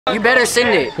You better send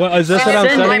it. What, is this what I'm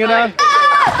sending it on?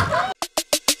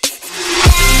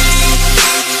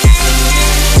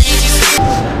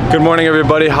 Good morning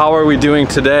everybody, how are we doing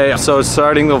today? So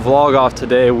starting the vlog off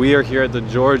today, we are here at the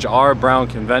George R. Brown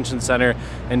Convention Center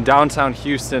in downtown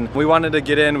Houston. We wanted to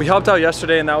get in, we helped out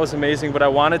yesterday and that was amazing, but I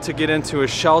wanted to get into a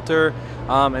shelter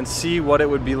and see what it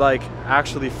would be like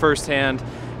actually firsthand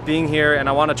being here, and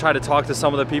I want to try to talk to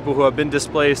some of the people who have been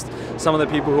displaced, some of the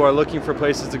people who are looking for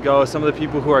places to go, some of the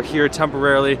people who are here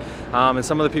temporarily, and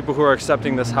some of the people who are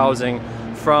accepting this housing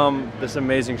from this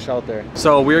amazing shelter.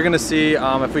 So we're gonna see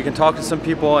if we can talk to some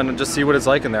people and just see what it's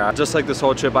like in there. Just like this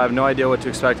whole trip, I have no idea what to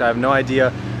expect. I have no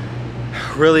idea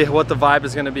really what the vibe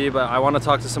is gonna be, but I want to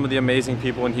talk to some of the amazing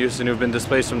people in Houston who've been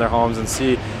displaced from their homes and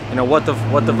see, you know, what the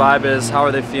vibe is, how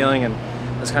are they feeling, and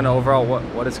just kind of overall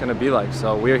what it's gonna be like.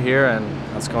 So we're here and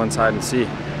let's go inside and see.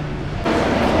 Ladies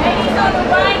on the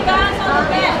right, guys on the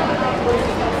left.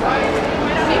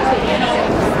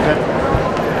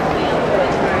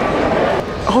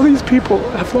 All these people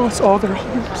have lost all their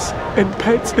homes and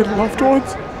pets and loved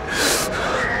ones.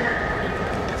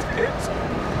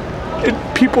 And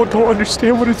people don't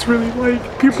understand what it's really like.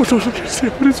 People don't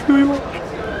understand what it's really like.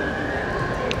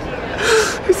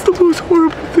 It's the most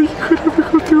horrible thing you could ever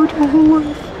go through in your whole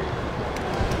life.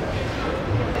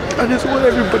 I just want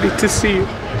everybody to see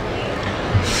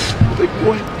like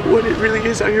what it really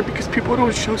is out here, because people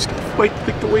don't show stuff like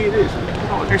the way it is. People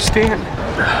don't understand.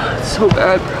 It's so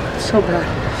bad, bro. It's so bad.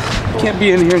 I can't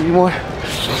be in here anymore.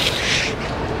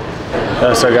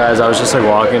 Yeah, so guys, I was just like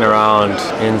walking around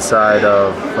inside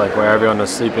of like where everyone was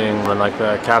sleeping, in like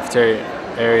the cafeteria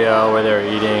area where they were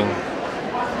eating,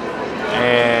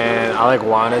 and I like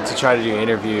wanted to try to do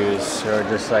interviews or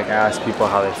just like ask people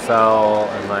how they felt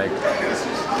and like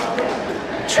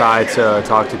try to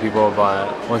talk to people,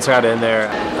 but once I got in there,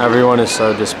 everyone is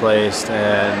so displaced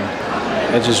and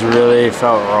it just really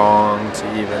felt wrong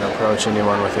to even approach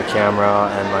anyone with a camera,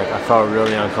 and like I felt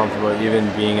really uncomfortable even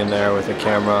being in there with a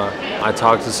camera. I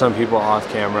talked to some people off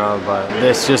camera, but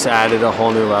this just added a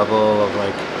whole new level of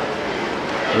like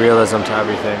realism to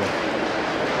everything.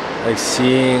 Like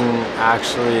seeing,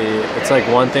 actually, it's like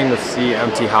one thing to see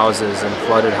empty houses and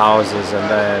flooded houses, and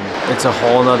then it's a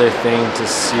whole nother thing to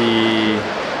see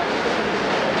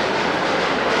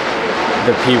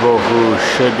the people who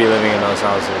should be living in those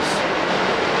houses.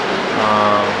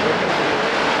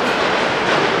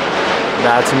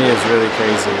 That to me is really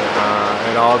crazy.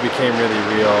 It all became really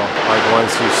real, like once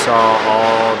you saw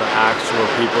all the actual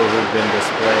people who've been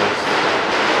displaced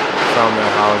from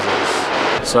their houses.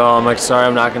 So I'm like, sorry,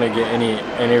 I'm not gonna get any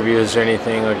interviews or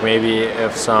anything. Like maybe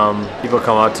if some people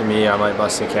come up to me, I might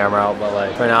bust the camera out, but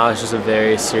like for now it's just a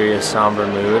very serious, somber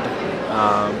mood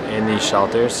in these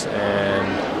shelters,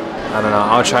 and I don't know,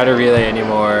 I'll try to relay any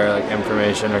more like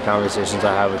information or conversations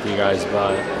I have with you guys,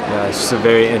 but yeah, it's just a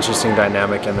very interesting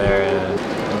dynamic in there, and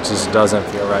it just doesn't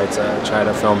feel right to try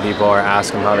to film people or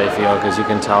ask them how they feel, because you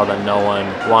can tell that no one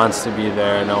wants to be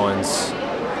there, no one's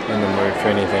in the mood for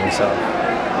anything. So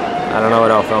I don't know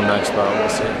what I'll film next, but we'll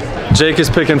see. Jake is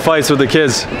picking fights with the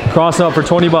kids. Crossing up for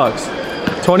 20 bucks.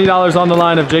 $20 on the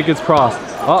line if Jake gets crossed.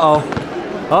 Uh-oh.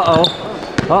 Uh-oh.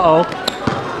 Uh-oh.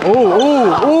 Ooh,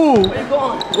 ooh, ooh,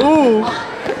 ooh,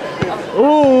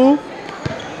 ooh.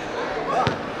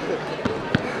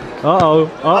 Uh-oh,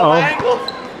 uh-oh.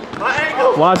 My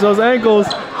ankles. Watch those ankles.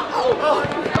 Oh,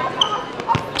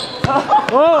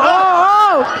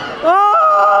 oh,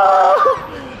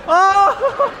 oh,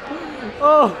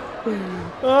 oh,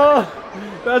 oh,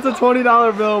 that's a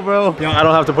 $20 bill, bro. You know, I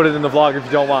don't have to put it in the vlog if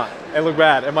you don't want. It look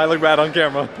bad. It might look bad on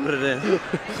camera. Put it in.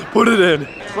 Put it in.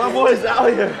 My boy's out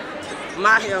here. I'm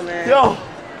out here, man. Yo.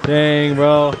 Dang,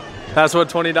 bro. That's what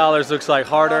 $20 looks like,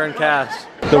 hard-earned cash.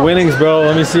 The winnings, bro.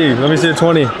 Let me see. Let me see the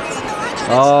 20.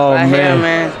 Oh, right man. Here,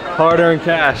 man. Hard-earned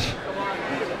cash.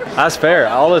 That's fair.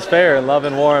 All is fair in love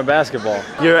and war and basketball.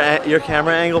 Your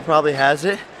camera angle probably has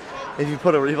it. If you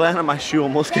put a replay on it, my shoe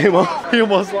almost came off. He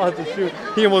almost lost his shoe.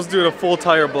 He almost did a full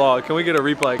tire blog. Can we get a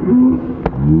replay?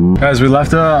 Guys, we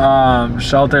left the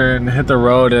shelter and hit the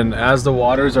road, and as the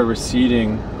waters are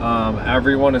receding,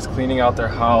 everyone is cleaning out their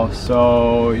house.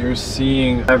 So you're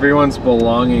seeing everyone's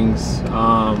belongings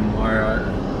are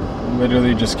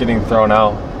literally just getting thrown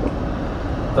out.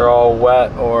 They're all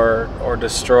wet or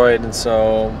destroyed, and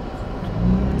so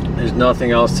there's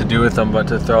nothing else to do with them but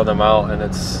to throw them out, and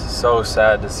it's so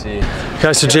sad to see.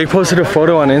 Guys, so Jake posted a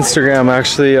photo on Instagram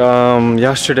actually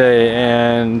yesterday,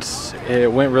 and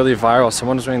it went really viral.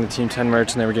 Someone was wearing the Team 10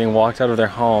 merch and they were getting walked out of their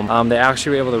home. They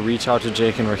actually were able to reach out to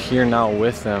Jake, and we're here now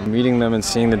with them, meeting them and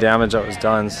seeing the damage that was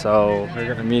done. So we're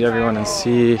gonna meet everyone and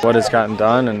see what has gotten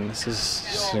done, and this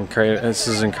is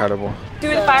incredible. Two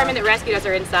of the firemen that rescued us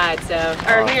are inside, so,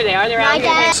 or here they are, they're out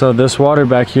here. So this water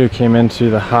back here came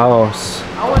into the house,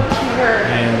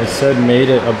 and it said made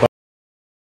it above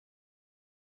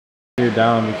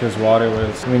down because water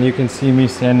was, I mean, you can see me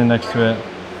standing next to it,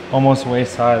 almost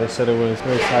waist high. They said it was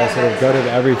waist high, so they've gutted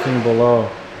everything below.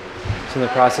 It's in the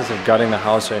process of gutting the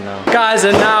house right now. Guys,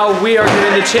 and now we are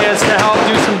getting the chance to help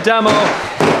do some demo.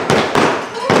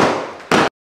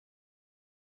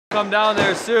 Come down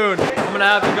there soon. I'm gonna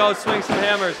have to go swing some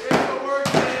hammers.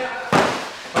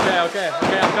 Okay,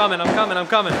 I'm coming. All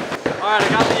right, I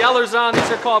got the yellers on. These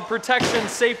are called protection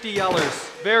safety yellers.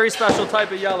 Very special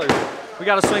type of yellers. We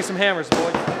gotta swing some hammers,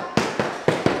 boys.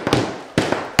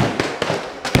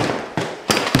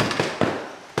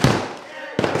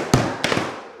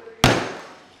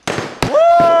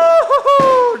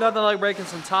 Woo! Nothing like breaking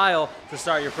some tile to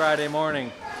start your Friday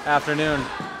morning, afternoon,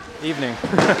 evening.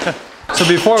 So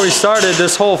before we started,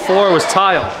 this whole floor was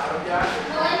tile.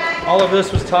 All of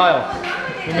this was tile.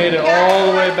 We made it all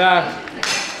the way back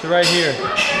to right here.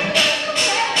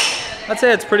 I'd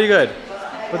say it's pretty good.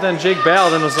 But then Jake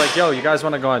bailed and was like, yo, you guys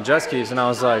want to go on jet skis? And I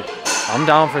was like, I'm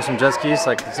down for some jet skis.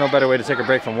 Like, there's no better way to take a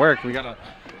break from work. We got a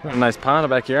nice pond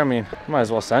back here. I mean, might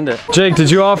as well send it. Jake,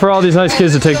 did you offer all these nice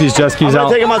kids to take these jet skis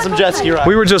out? Take them on some jet ski rides.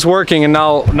 We were just working and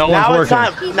now no one's working.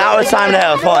 Now it's time to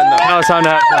have fun, though. Now it's time to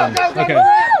have fun. Okay,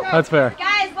 that's fair.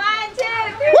 Guys, 1, 2,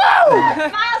 3.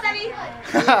 Smiles, Debbie.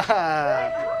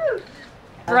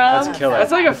 That's killer.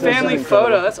 That's like a family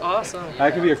photo. That's awesome.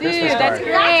 That could be a Christmas card. That's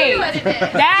great.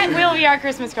 That will be our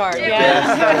Christmas card.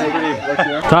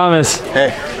 Yeah. Thomas.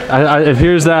 Hey. If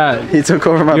here's that. He took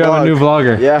over my You blog. have a new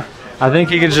vlogger. Yeah. I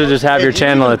think you should just have your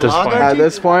channel at this point. At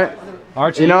this point,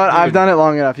 Archie, you know what? dude. I've done it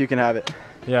long enough. You can have it.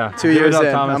 Yeah. 2 Give it years up,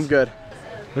 in, Thomas. I'm good.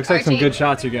 Looks like some good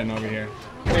shots you're getting over here.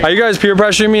 Are you guys peer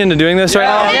pressuring me into doing this right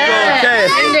now? Yeah. Okay.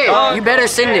 Send it. You better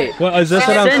send it. What, is this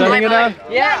what I'm Send sending it on?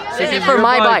 Yeah. Send it for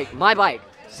my bike. My bike.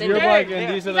 Send Your it. bike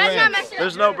and these are the ramps.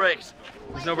 There's no brakes.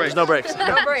 There's no brakes. No brakes.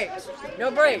 No brakes.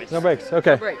 No brakes.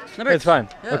 Okay. No brakes. It's fine.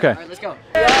 Yeah. Okay. All right, let's go.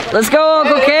 Let's go,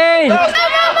 Uncle Kade. Go,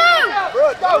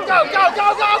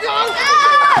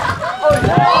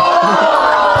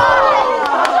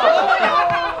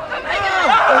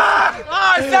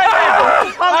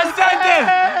 I sent it!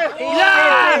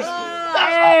 Yes! I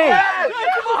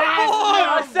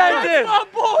sent it!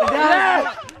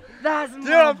 That's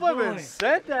Dude, I'm flipping.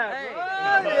 Sent that.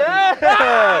 Oh,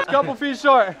 yeah! Couple feet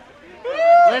short.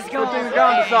 Let's go. Things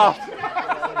gone soft.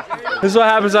 This is what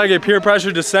happens when I get peer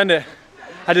pressure to send it.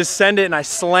 I just send it and I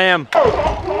slam. Yeah,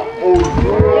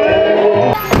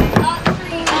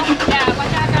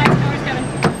 watch out, guys. Door's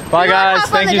coming. Bye guys,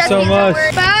 thank you so much.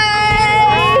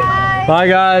 Bye. Bye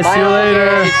guys, see you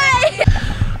later.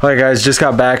 Alright guys, just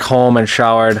got back home and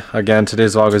showered. Again,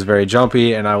 today's vlog was very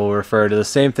jumpy and I will refer to the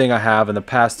same thing I have in the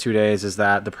past 2 days, is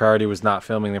that the priority was not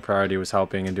filming, the priority was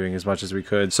helping and doing as much as we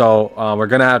could. So we're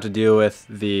gonna have to deal with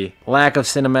the lack of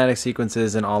cinematic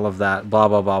sequences and all of that, blah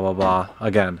blah blah blah blah.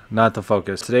 Again, not the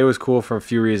focus. Today was cool for a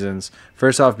few reasons.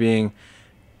 First off being,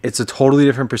 it's a totally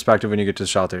different perspective when you get to the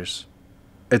shelters.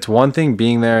 It's one thing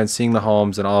being there and seeing the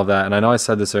homes and all of that, and I know I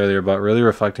said this earlier, but really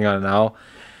reflecting on it now,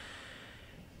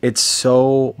 it's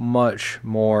so much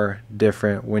more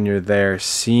different when you're there,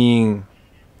 seeing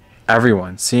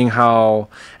everyone, seeing how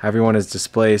everyone is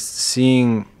displaced,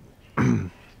 seeing,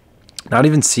 not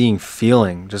even seeing,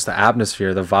 feeling, just the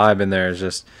atmosphere, the vibe in there is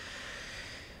just,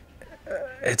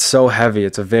 it's so heavy.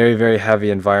 It's a very, very heavy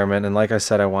environment. And like I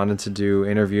said, I wanted to do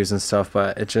interviews and stuff,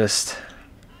 but it just,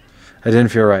 I didn't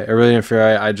feel right. I really didn't feel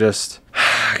right. I just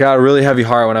got a really heavy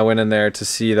heart when I went in there to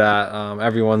see that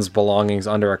everyone's belongings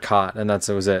under a cot, and it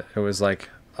was it. It was like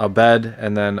a bed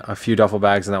and then a few duffel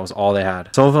bags, and that was all they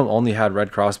had. Some of them only had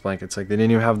Red Cross blankets. Like, they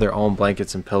didn't even have their own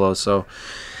blankets and pillows. So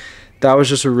that was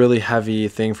just a really heavy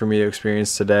thing for me to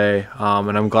experience today,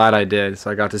 and I'm glad I did.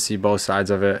 So I got to see both sides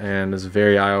of it, and it was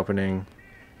very eye-opening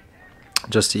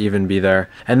just to even be there.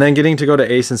 And then getting to go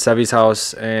to Ace and Sevi's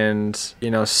house and, you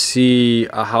know, see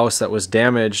a house that was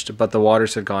damaged but the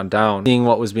waters had gone down, seeing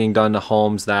what was being done to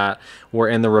homes that were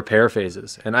in the repair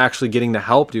phases, and actually getting to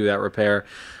help do that repair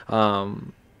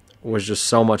was just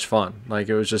so much fun. Like,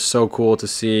 it was just so cool to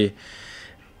see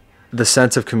the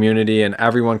sense of community and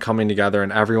everyone coming together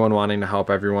and everyone wanting to help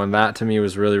everyone. That to me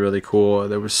was really, really cool.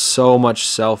 There was so much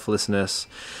selflessness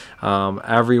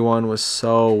Everyone was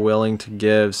so willing to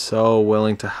give, so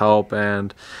willing to help,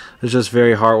 and it's just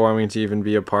very heartwarming to even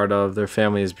be a part of. Their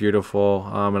family is beautiful,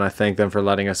 and I thank them for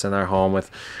letting us in their home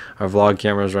with our vlog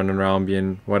cameras running around,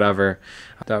 being whatever.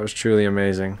 That was truly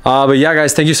amazing. But yeah,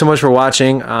 guys, thank you so much for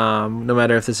watching. No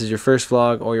matter if this is your first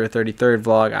vlog or your 33rd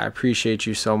vlog, I appreciate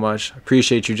you so much. I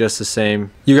appreciate you just the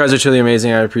same. You guys are truly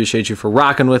amazing. I appreciate you for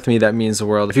rocking with me. That means the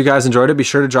world. If you guys enjoyed it, be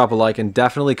sure to drop a like and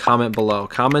definitely comment below.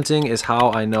 Commenting is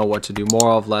how I know what to do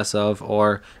more of, less of,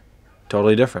 or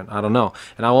totally different. I don't know.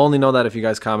 And I will only know that if you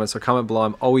guys comment. So comment below.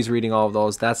 I'm always reading all of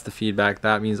those. That's the feedback.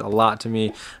 That means a lot to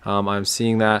me. I'm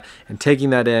seeing that and taking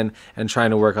that in and trying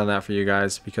to work on that for you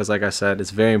guys, because like I said,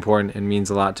 it's very important and means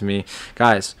a lot to me.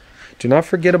 Guys, do not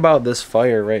forget about this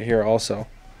fire right here also.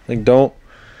 Like, don't,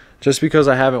 just because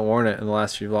I haven't worn it in the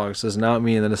last few vlogs does not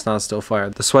mean that it's not still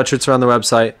fire. The sweatshirts are on the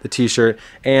website, the t-shirt,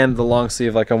 and the long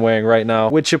sleeve like I'm wearing right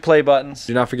now with your play buttons.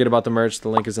 Do not forget about the merch. The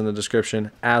link is in the description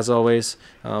as always.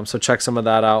 So check some of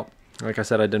that out. Like I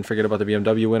said, I didn't forget about the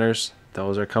BMW winners.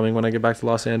 Those are coming when I get back to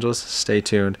Los Angeles. Stay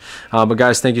tuned. But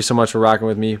guys, thank you so much for rocking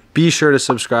with me. Be sure to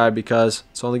subscribe because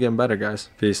it's only getting better, guys.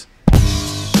 Peace.